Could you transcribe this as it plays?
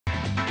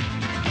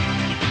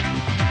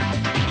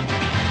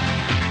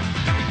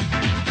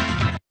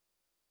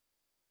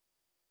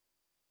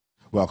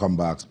Welcome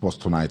back. Sports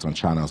Tonight on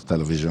Channels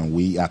Television.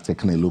 We are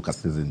taking a look at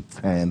season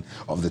 10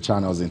 of the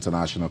Channels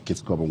International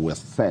Kids Cup, and we're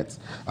set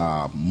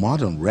more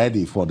than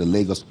ready for the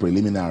Lagos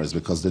preliminaries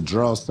because the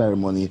draw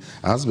ceremony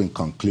has been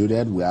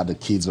concluded. We had the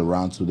kids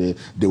around today.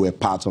 They were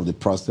part of the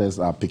process,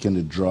 picking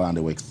the draw, and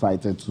they were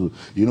excited to,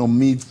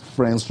 meet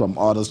friends from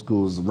other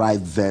schools right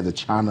there. The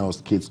Channels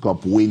Kids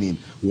Cup winning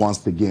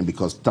once again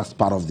because that's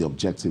part of the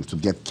objective, to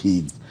get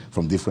kids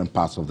from different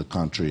parts of the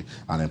country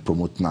and then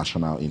promote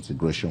national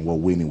integration. We're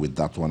winning with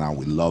that one and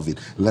we love it.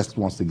 Let's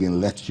once again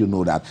let you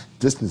know that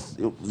this is,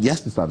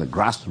 yes, it's at the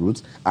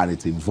grassroots and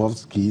it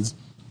involves kids,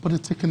 but they're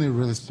taking it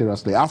really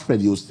seriously.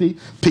 Alfred, you'll see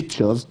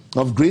pictures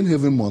of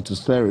Greenhaven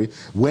Montessori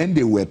when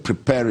they were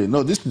preparing.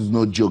 No, this is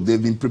no joke.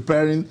 They've been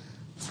preparing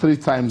 3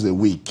 times a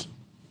week.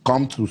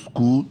 Come to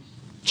school,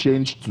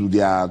 change to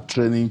their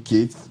training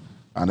kits,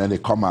 and then they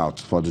come out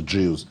for the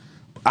drills.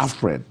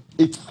 Alfred,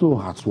 it's so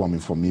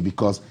heartwarming for me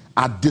because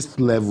at this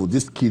level,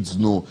 these kids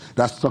know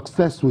that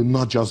success will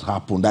not just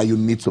happen, that you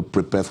need to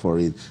prepare for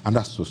it. And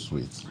that's so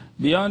sweet.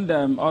 Beyond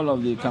all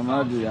of the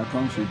camaraderie that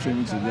comes with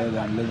training together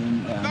and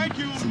learning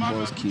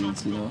football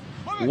skills,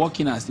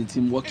 working as a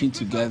team, working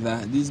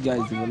together, these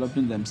guys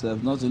developing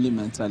themselves not only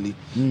mentally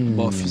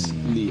but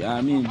physically. I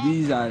mean,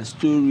 these are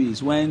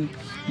stories when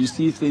you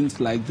see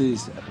things like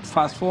this.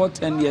 Fast forward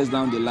 10 years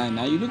down the line,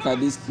 now you look at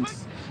this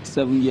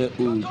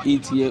 7-year-old,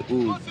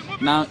 8-year-old,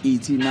 now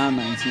 18, now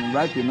 19,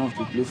 ripe enough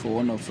to play for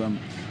one of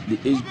the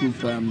age group,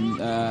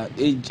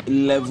 age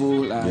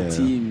level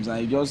teams.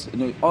 I just,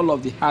 all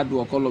of the hard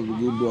work, all of the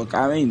good work.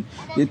 I mean,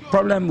 the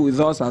problem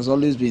with us has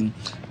always been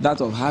that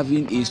of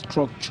having a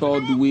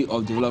structured way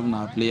of developing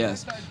our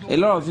players. A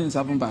lot of things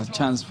happen by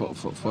chance for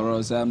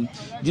us.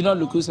 Junior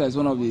Lukusa is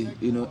one of the,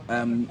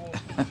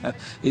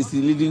 is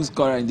the leading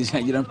scorer in the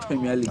Nigerian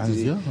Premier League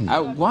today.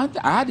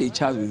 I had a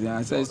chat with him.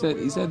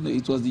 He said no,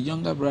 it was the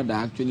younger brother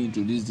that actually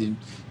introduced him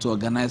to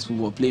organized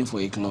football, playing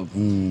for a club.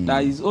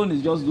 That his own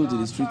is just go to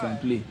the street and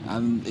play.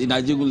 And in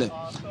Ajegule,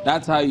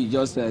 that's how you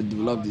just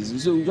develop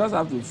this. So we just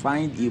have to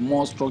find a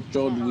more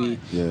structured way.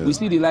 Yeah. We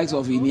see the likes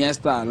of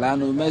Iniesta,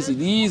 Lionel Messi.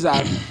 These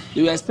are,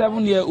 they were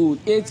 7-year-old,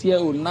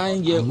 8-year-old,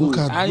 9-year-old,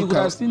 and you could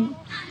have seen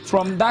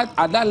from that,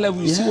 at that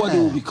level, you see what they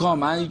will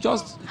become, and you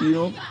just,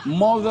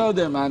 model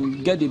them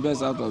and get the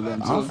best out of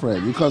them. So,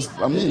 Alfred, because,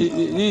 I mean,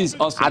 it is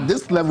awesome. At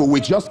this level, we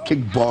just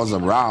kick balls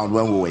around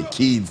when we were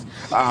kids.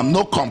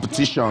 No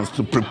competitions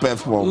to prepare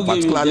for. Who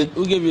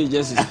gave you a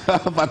jersey?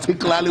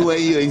 Particularly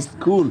when you're in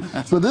school.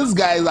 So these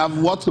guys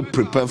have what to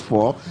prepare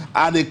for,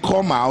 and they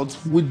come out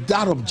with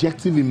that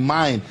objective in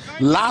mind.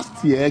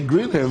 Last year,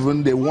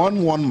 Greenhaven, they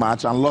won 1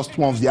 match and lost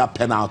 1 of their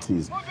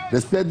penalties.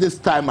 They said this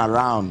time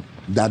around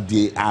that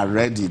they are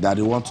ready, that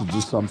they want to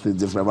do something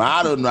different. But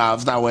I don't know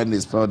after when they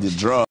saw the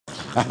draw.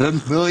 I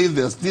don't know if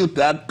they're still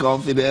that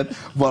confident,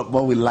 but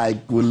we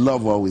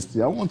love what we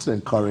see. I want to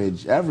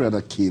encourage every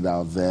other kid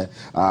out there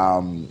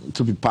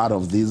to be part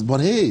of this.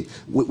 But hey,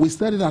 we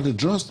said it at the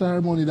draw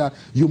ceremony that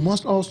you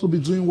must also be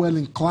doing well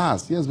in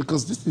class. Yes,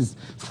 because this is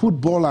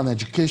football and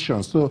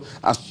education. So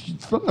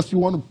as long as you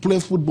want to play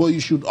football,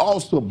 you should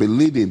also be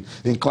leading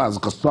in class,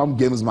 because some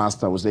games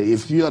master will say,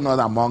 if you are not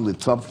among the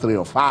top 3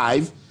 or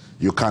 5,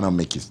 you cannot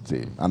make it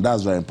team. And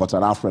that's very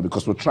important, Alfred,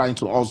 because we're trying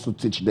to also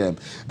teach them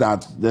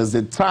that there's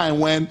a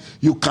time when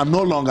you can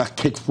no longer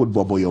kick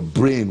football, but your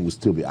brain will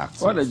still be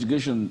active. What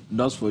education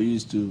does for you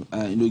is to,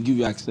 give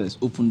you access,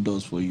 open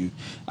doors for you,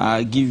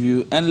 give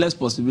you endless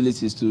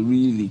possibilities to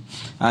really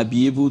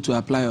be able to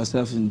apply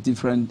yourself in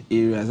different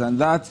areas. And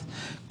that,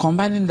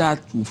 combining that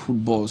with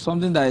football,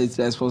 something that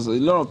is for a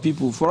lot of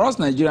people, for us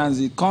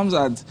Nigerians,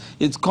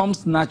 it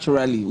comes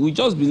naturally. We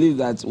just believe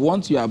that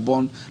once you are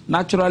born,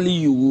 naturally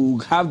you will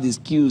have the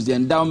skills, the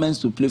endowments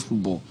to play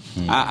football.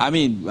 I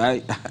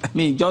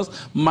mean, just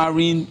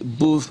marrying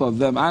both of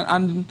them.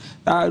 And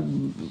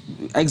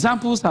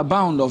examples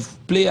abound of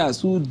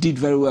players who did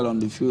very well on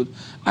the field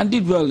and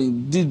did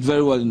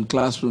very well in the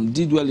classroom,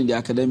 did well in the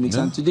academics,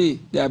 and today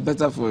they are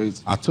better for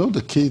it. I told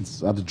the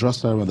kids at the draw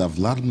ceremony that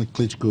Vladimir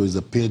Klitschko is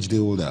a PhD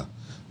holder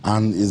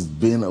and has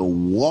been a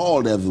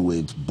world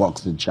heavyweight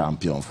boxing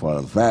champion for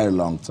a very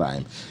long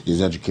time.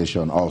 His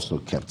education also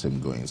kept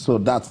him going. So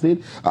that's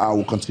it.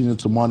 We'll continue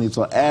to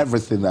monitor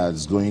everything that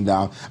is going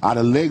down at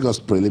the Lagos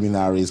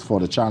preliminaries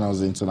for the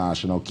Channels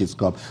International Kids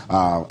Cup.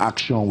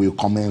 Action will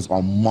commence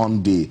on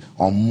Monday,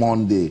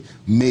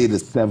 May the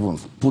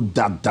 7th. Put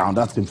that down.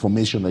 That's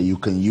information that you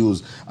can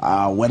use.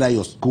 Whether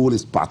your school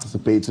is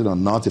participating or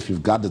not, if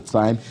you've got the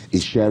time,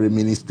 is Sherry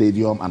Mini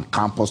Stadium and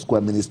Campus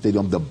Square Mini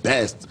Stadium. The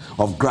best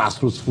of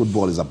grassroots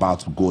football is about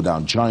to go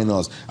down. Join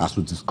us as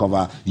we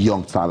discover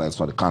young talents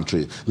for the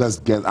country. Let's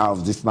get out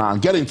of this now and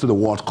get into the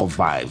World Cup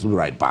vibes. We'll be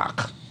right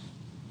back.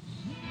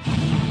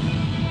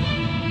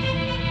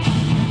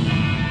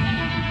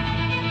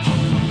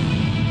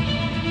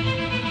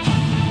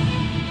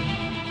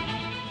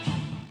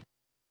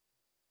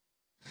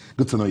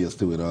 Good to know you're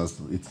still with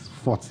us. It's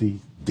 40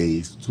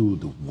 days to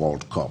the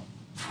World Cup.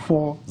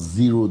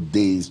 40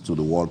 days to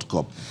the World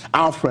Cup.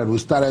 Alfred, we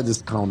started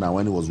this countdown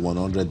when it was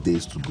 100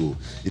 days to go.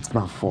 It's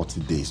now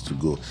 40 days to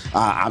go.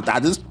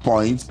 At this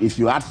point, if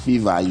you had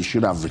fever, you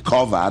should have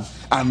recovered.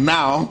 And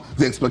now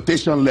the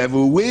expectation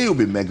level will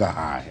be mega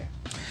high.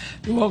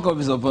 The World Cup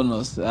is upon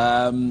us.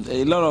 A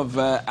lot of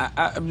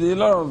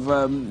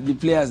the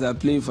players that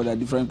play for their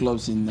different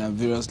clubs in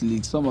various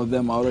leagues, some of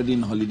them are already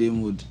in holiday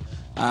mode.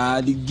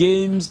 The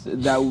games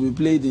that will be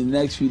played in the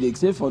next few days,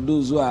 except for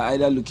those who are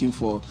either looking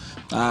for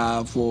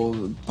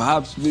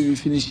perhaps maybe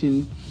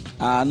finishing,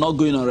 not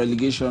going on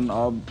relegation,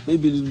 or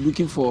maybe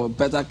looking for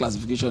better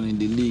classification in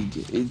the league.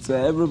 It's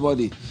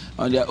everybody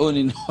on their own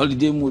in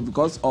holiday mode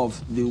because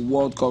of the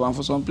World Cup. And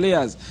for some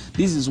players,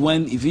 this is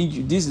when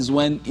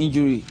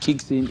injury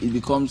kicks in. It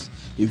becomes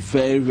a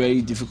very,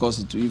 very difficult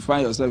situation. You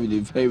find yourself in a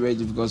very, very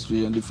difficult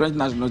situation. The French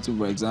national team,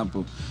 for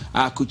example,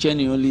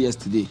 Koucheni only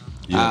yesterday.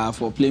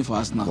 For playing for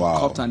Arsenal,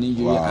 caught an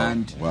injury,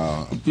 and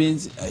it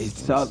means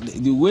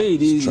the way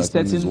it is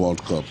certain.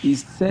 World Cup.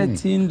 It's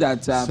certain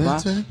that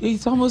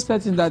it's almost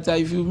certain that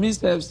if you miss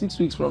 6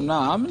 weeks from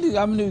now, how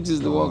many weeks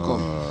is the World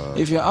Cup?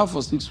 If you're out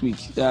for 6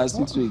 weeks,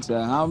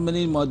 how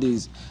many more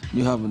days do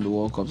you have in the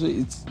World Cup? So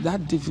it's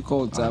that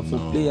difficult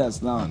for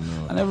players now,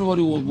 and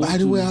everybody will be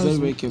very,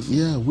 very careful.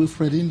 Yeah,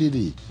 Wilfred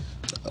Ndidi.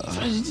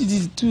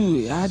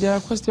 Too. There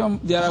are question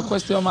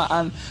marks,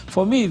 and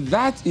for me,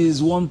 that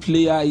is one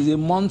player. Is a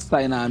monster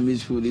in our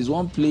midfield. Is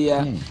one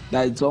player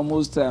that it's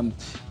almost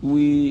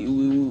we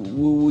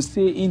will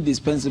say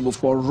indispensable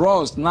for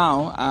us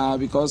now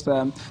because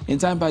in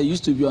time past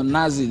used to be on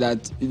Nazi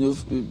that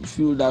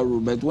filled that role,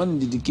 but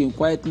when he came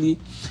quietly,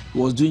 he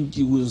was doing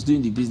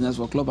the business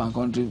for club and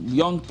country.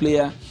 Young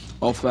player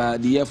of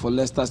the year for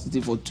Leicester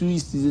City for 2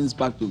 seasons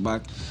back to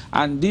back,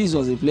 and this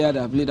was a player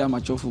that played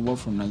amateur football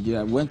from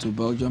Nigeria, went to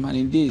Belgium, and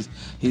in this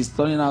he's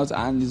turning out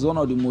and is one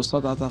of the most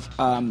sought after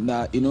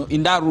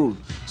in that role,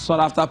 sought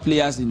after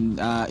players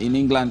in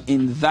England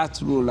in that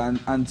role,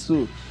 and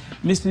so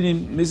missing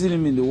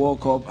him in the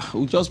World Cup,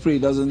 we just pray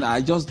it doesn't.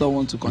 I just don't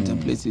want to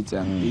contemplate it.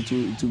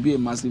 It will be a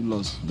massive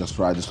loss. That's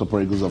right. The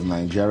Super Eagles of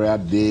Nigeria,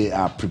 they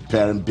are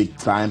preparing big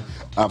time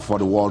for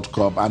the World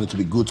Cup, and it will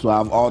be good to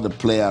have all the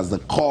players, the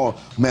core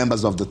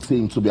members of the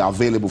team, to be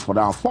available for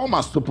that.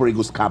 Former Super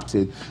Eagles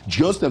captain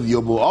Joseph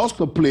Yobo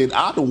also played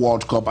at the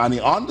World Cup, and he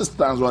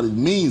understands what it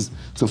means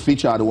to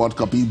feature at the World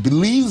Cup. He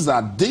believes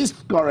that this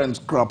current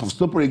crop of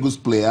Super Eagles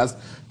players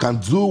can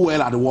do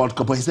well at the World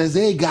Cup. But he says,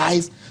 hey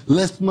guys,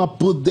 let's not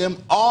put them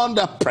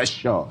under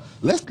pressure.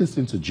 Let's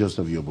listen to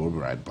Joseph Yobo. We'll be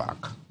right back.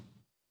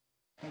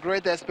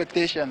 Great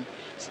expectation,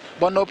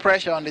 but no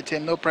pressure on the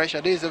team, no pressure.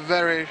 This is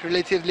a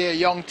relatively a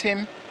young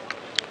team,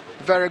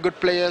 very good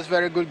players,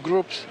 very good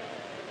groups.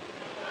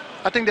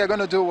 I think they're going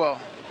to do well.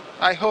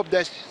 I hope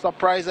they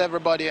surprise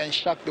everybody and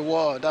shock the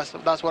world.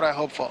 That's what I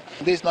hope for.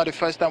 This is not the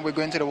first time we're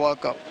going to the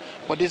World Cup,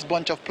 but this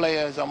bunch of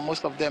players, and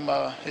most of them,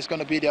 it's going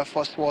to be their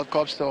first World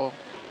Cup, so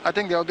I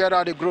think they'll get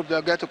out of the group,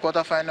 they'll get to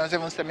quarterfinals,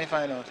 even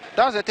semifinals.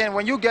 That's the thing,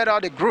 when you get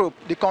out of the group,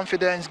 the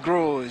confidence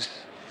grows.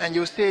 And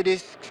you see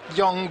this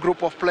young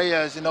group of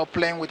players,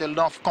 playing with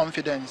enough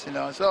confidence,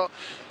 So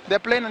they're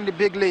playing in the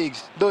big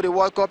leagues, though the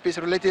World Cup is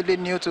relatively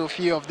new to a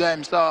few of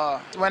them.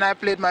 So when I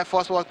played my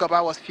first World Cup,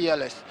 I was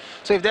fearless.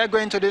 So if they're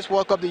going to this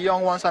World Cup, the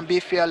young ones, and be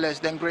fearless,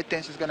 then great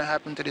things is going to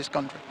happen to this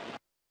country.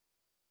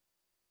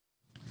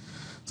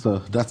 So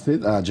that's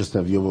it.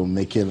 Joseph Yobo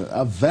making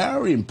a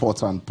very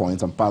important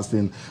point and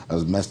passing a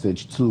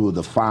message to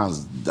the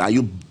fans. Are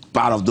you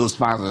part of those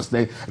fans that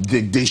say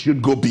they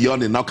should go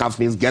beyond the knockout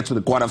phase, get to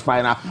the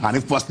quarterfinal, and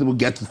if possible,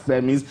 get to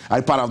semis? Are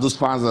you part of those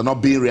fans that are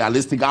not being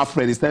realistic?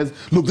 Alfred, he says,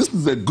 look, this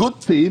is a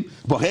good team,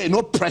 but hey,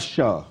 no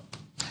pressure.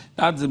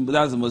 That's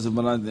the most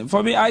important thing.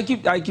 For me, I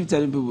keep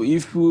telling people,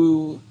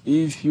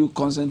 if you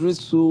concentrate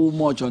so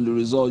much on the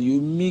result, you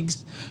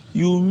miss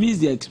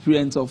the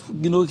experience of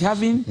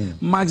having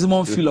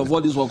maximum feel of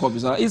what this World Cup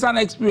is. It's an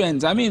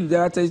experience. I mean,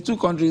 there are 32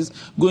 countries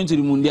going to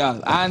the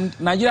Mundial, and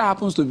Nigeria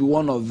happens to be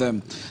one of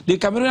them. The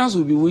Cameroonians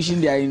will be wishing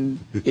they are in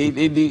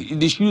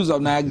the shoes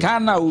of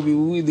Ghana.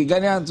 The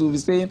Ghanaians will be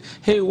saying,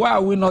 hey, why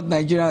are we not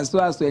Nigerians so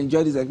as to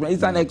enjoy this experience?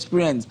 It's an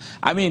experience.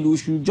 I mean, we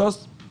should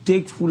just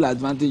take full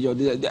advantage of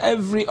this.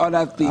 Every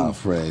other thing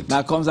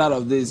that comes out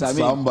of this. I mean,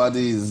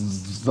 somebody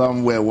is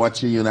somewhere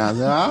watching you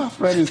now.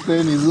 Fred is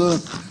saying his own.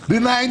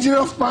 The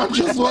Nigerian fan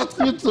just wants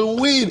you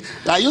to win.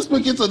 Are you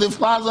speaking to the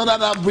fans under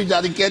that bridge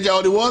at the Kenya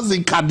or the ones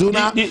in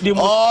Kaduna?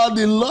 Or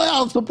the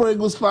loyal Super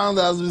Eagles fans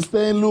that has been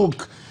saying,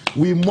 look,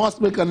 we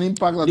must make an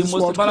impact on this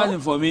World Cup? The most important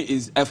thing for me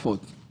is effort.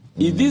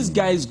 If these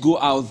guys go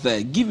out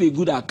there, give a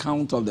good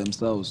account of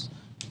themselves,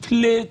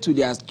 play to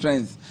their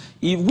strength.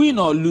 If win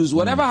or lose,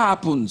 whatever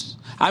happens,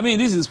 I mean,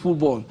 this is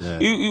football. Yeah.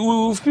 We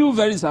will feel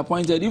very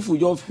disappointed if we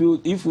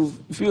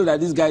feel that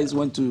these guys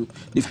went to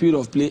the field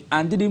of play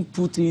and didn't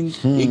put in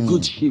a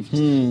good shift.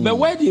 But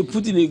when they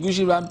put in a good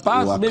shift and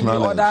perhaps maybe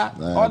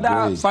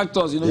other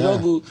factors, just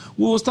go,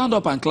 we will stand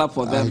up and clap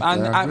for them.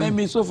 I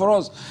mean, so for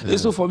us,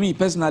 so for me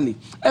personally,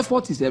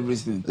 effort is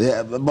everything.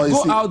 Yeah, but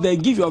go out there,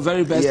 give your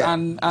very best,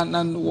 and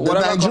whatever.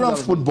 The Nigerian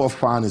football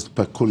fan is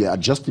peculiar.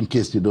 Just in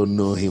case you don't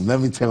know him, let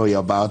me tell you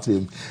about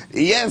him.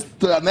 Yes,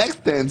 to an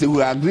extent,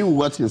 we agree with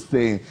what you're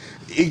saying.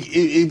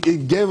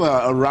 It gave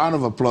a round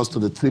of applause to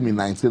the team in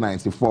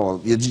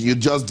 1994. You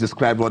just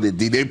described what they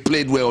did. They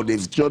played well. They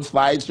showed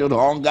fight, showed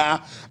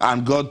hunger,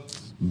 and got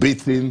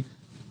beaten.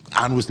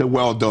 And we say,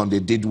 well done. They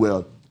did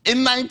well.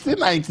 In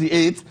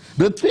 1998,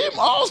 the team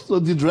also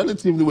did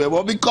relatively well,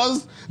 but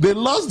because they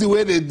lost the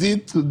way they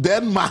did to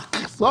Denmark,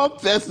 some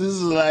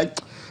persons like,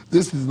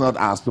 this is not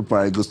our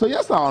Super Eagles. So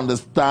yes, I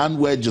understand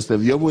where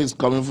Joseph Yobo is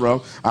coming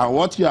from and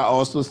what you are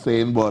also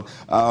saying, but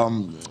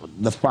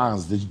the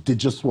fans, they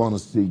just want to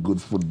see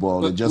good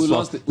football. They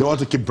want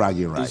to keep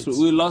bragging rights.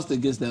 We lost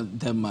against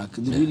Denmark.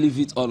 Did we leave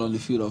it all on the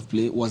field of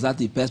play? Was that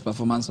the best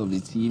performance of the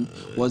team?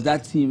 Was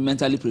that team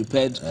mentally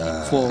prepared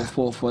for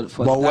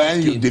But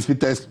when you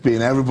defeated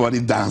Spain, everybody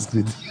danced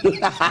with you.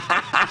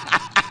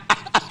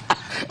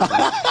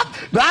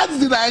 That's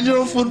the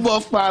Nigerian football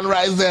fan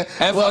right there.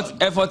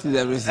 Effort is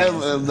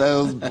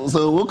everything.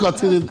 So we'll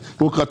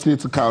continue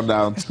to count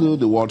down to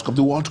the World Cup.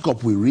 The World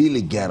Cup will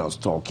really get us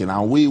talking,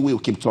 and we will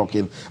keep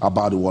talking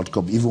about the World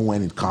Cup even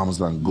when it comes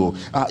and go.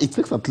 It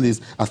takes at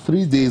least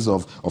 3 days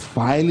of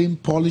filing,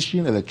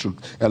 polishing,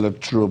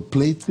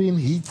 electroplating,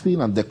 heating,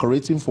 and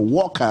decorating for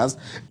workers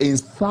in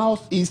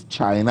Southeast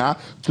China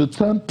to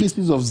turn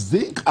pieces of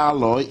zinc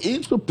alloy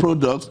into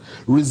products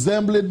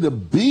resembling the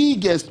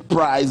biggest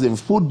prize in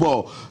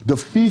football,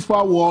 the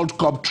FIFA World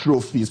Cup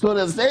trophy. So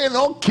they're saying,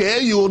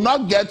 okay, you will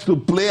not get to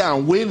play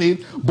and win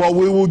it, but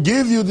we will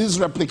give you these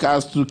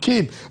replicas to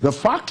keep. The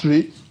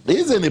factory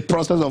is in the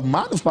process of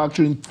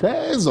manufacturing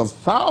tens of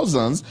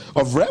thousands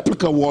of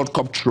replica World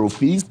Cup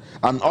trophies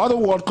and other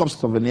World Cup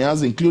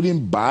souvenirs,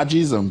 including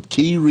badges and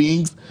key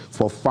rings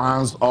for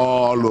fans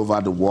all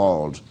over the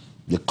world.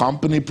 The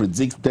company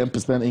predicts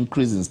 10%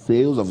 increase in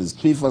sales of its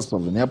FIFA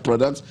souvenir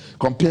products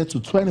compared to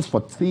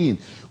 2014,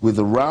 with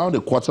around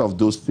a quarter of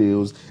those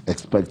sales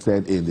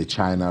expected in the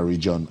China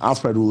region.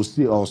 Alfred, we will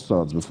see all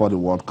sorts before the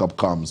World Cup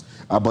comes.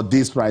 But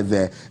this right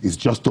there is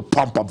just to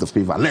pump up the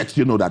fever, let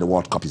you know that the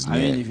World Cup is near.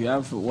 I mean, if you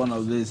have one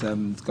of these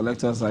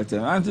collector's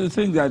items, and to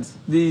think that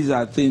these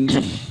are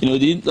things,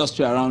 the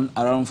industry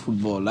around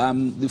football.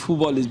 The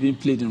football is being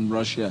played in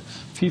Russia.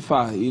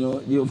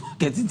 FIFA, the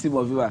marketing team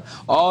of FIFA,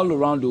 all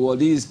around the world.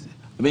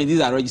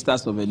 These are registered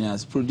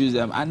souvenirs, produce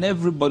them, and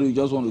everybody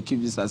just want to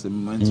keep this as a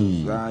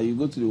memento. You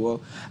go to the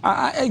world.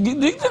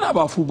 The thing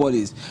about football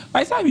is,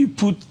 by the time you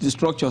put the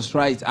structures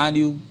right and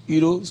you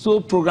so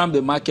program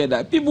the market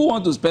that people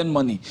want to spend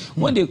money.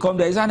 When they come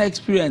there, it's an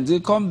experience. They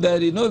come there,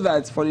 they know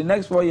that for the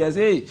next 4 years,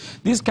 hey,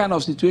 this kind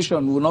of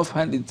situation will not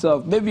find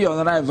itself. Maybe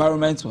another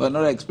environment or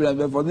another experience,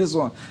 but for this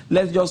one,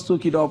 let's just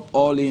soak it up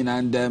all in,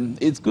 and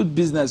it's good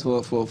business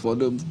for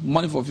the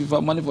money for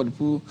FIFA, money for the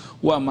people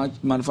who are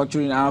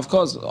manufacturing, and of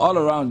course, all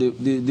around.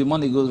 The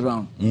money goes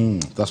round.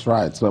 That's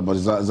right. So, but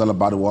it's all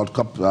about the World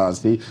Cup.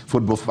 See,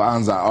 football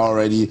fans are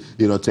already,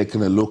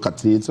 taking a look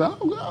at it. So,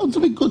 it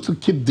would be good to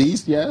keep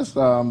these. Yes,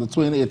 the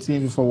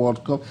 2018 FIFA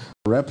World Cup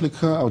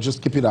replica. I'll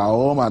just keep it at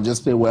home and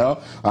just say,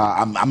 well,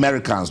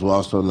 Americans will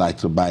also like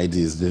to buy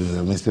this.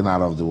 They're missing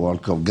out of the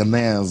World Cup.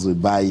 Ghanaians will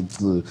buy it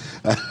too.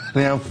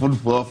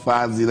 Football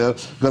fans,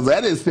 because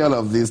when they see all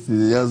of this,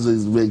 it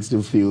just makes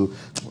you feel.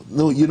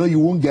 No, you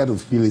won't get to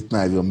feel it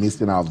now if you're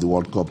missing out of the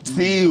World Cup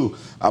till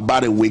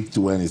about a week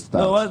to when it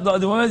starts. No,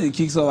 the moment it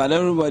kicks off and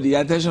everybody, the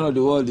attention of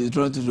the world is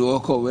drawn to the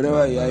World Cup.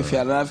 Wherever you are, if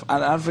you're an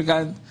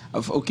African,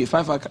 okay,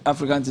 5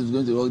 African teams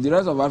going to work. The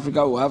rest of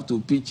Africa will have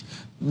to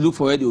look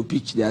for where they will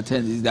pitch their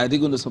tent. Are they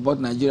going to support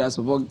Nigeria,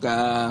 support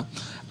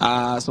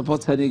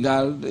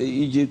Senegal,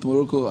 Egypt,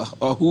 Morocco,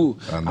 or who?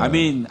 I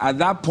mean, at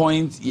that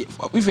point,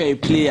 if you're a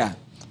player,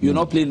 you're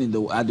not playing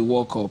at the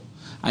World Cup,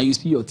 and you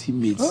see your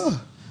teammates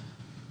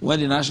when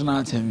the national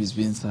anthem is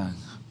being sung.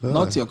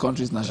 Not your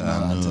country's national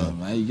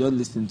anthem. You just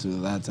listen to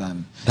that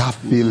and that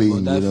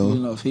feeling,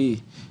 feeling of,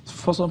 hey,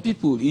 for some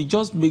people, it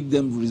just makes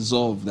them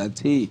resolve that,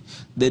 hey,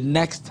 the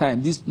next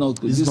time this is not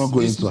going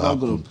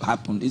to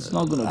happen. It's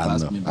not going to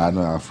pass me. I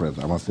know, Alfred.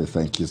 I must say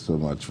thank you so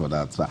much for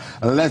that.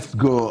 Let's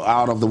go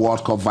out of the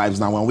World Cup vibes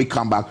now. When we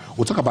come back,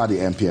 we'll talk about the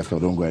MPFL.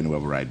 Don't go anywhere.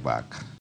 We'll be right back.